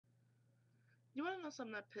You wanna know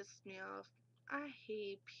something that pisses me off? I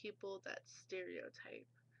hate people that stereotype.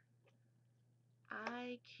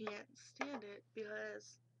 I can't stand it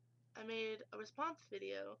because I made a response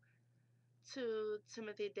video to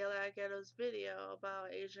Timothy De La Ghetto's video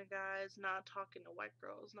about Asian guys not talking to white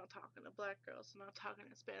girls, not talking to black girls, not talking to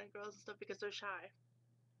Hispanic girls and stuff because they're shy.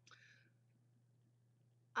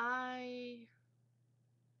 I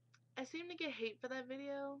seem to get hate for that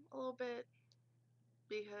video a little bit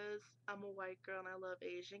because I'm a white girl and I love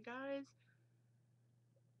Asian guys.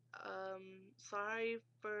 Sorry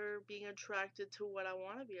for being attracted to what I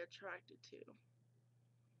want to be attracted to.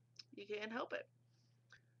 You can't help it.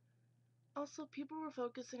 Also, people were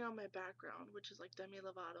focusing on my background, which is like Demi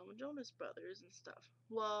Lovato and Jonas Brothers and stuff.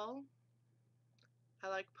 Well, I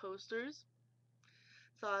like posters,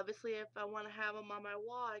 so obviously if I want to have them on my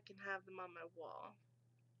wall, I can have them on my wall.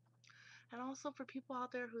 And also for people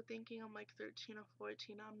out there who are thinking I'm like 13 or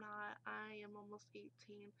 14, I'm not. I am almost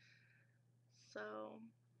 18. So,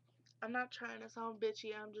 I'm not trying to sound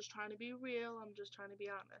bitchy, I'm just trying to be real, I'm just trying to be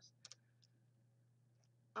honest.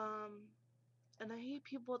 And I hate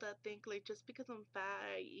people that think like just because I'm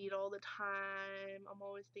fat, I eat all the time, I'm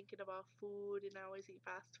always thinking about food and I always eat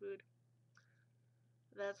fast food.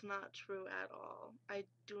 That's not true at all. I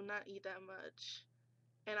do not eat that much.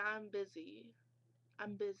 And I'm busy.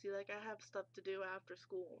 I'm busy. Like, I have stuff to do after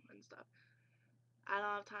school and stuff. I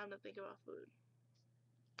don't have time to think about food.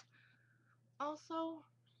 Also,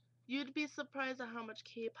 you'd be surprised at how much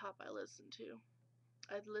K-pop I listen to.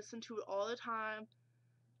 I listen to it all the time.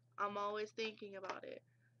 I'm always thinking about it.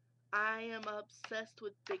 I am obsessed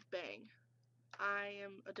with Big Bang. I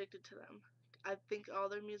am addicted to them. I think all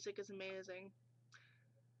their music is amazing.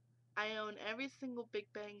 I own every single Big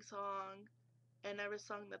Bang song and every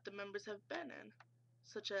song that the members have been in,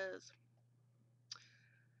 such as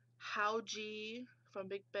How G from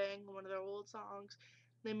Big Bang, one of their old songs.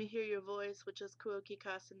 Let Me Hear Your Voice, which is Kuoki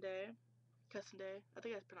Kasende. Kasende. I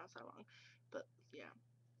think I pronounced that wrong, but yeah.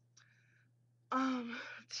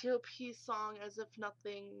 T.O.P. song As If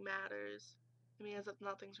Nothing Matters. I mean, as if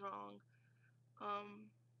nothing's wrong. Um,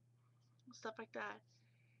 Stuff like that.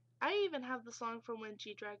 I even have the song from when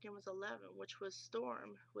G-Dragon was 11, which was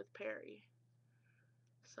Storm with Perry.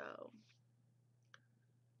 So,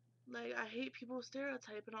 like, I hate people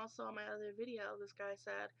stereotype. And also on my other video, this guy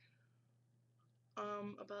said,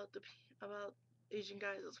 about Asian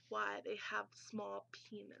guys is why they have small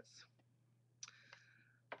penis.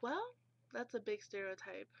 Well, that's a big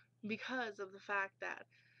stereotype because of the fact that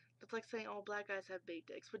that's like saying all black guys have big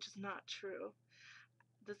dicks, which is not true.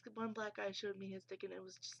 This one black guy showed me his dick and it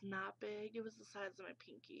was just not big. It was the size of my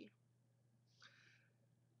pinky.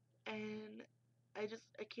 And I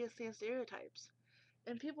can't stand stereotypes.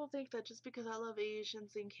 And people think that just because I love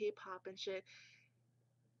Asians and K-pop and shit,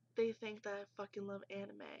 they think that I fucking love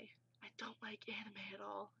anime. I don't like anime at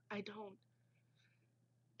all. I don't.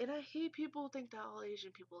 And I hate people who think that all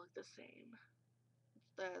Asian people look the same.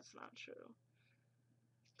 That's not true.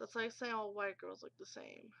 That's like saying all white girls look the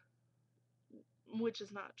same, which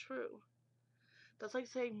is not true. That's like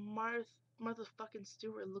saying Martha fucking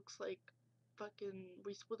Stewart looks like fucking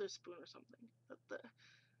Reese Witherspoon or something.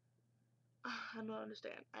 I don't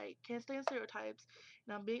understand. I can't stand stereotypes,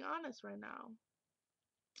 and I'm being honest right now.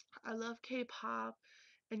 I love K-pop,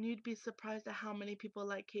 and you'd be surprised at how many people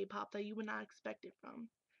like K-pop that you would not expect it from.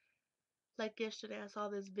 Like yesterday, I saw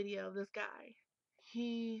this video of this guy.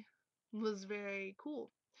 He was very cool.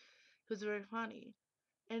 He was very funny.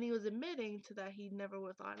 And he was admitting to that he never would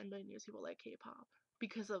have thought in a million years he would like K-pop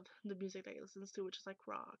because of the music that he listens to, which is like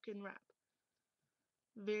rock and rap.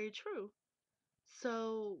 Very true.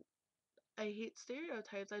 So, I hate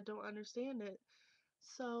stereotypes. I don't understand it.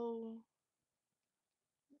 So,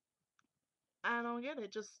 I don't get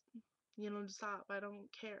it. Just, just stop. I don't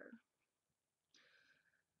care.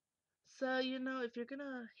 So, if you're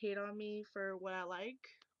gonna hate on me for what I like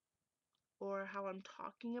or how I'm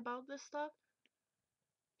talking about this stuff,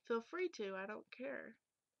 feel free to. I don't care.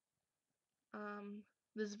 Um,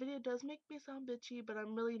 this video does make me sound bitchy, but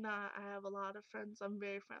I'm really not. I have a lot of friends. I'm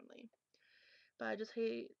very friendly. But I just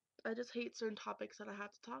hate certain topics that I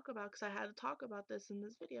have to talk about because I had to talk about this in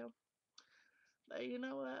this video. But you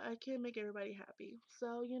know what? I can't make everybody happy.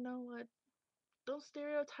 So, you know what? Don't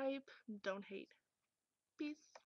stereotype, don't hate. Peace.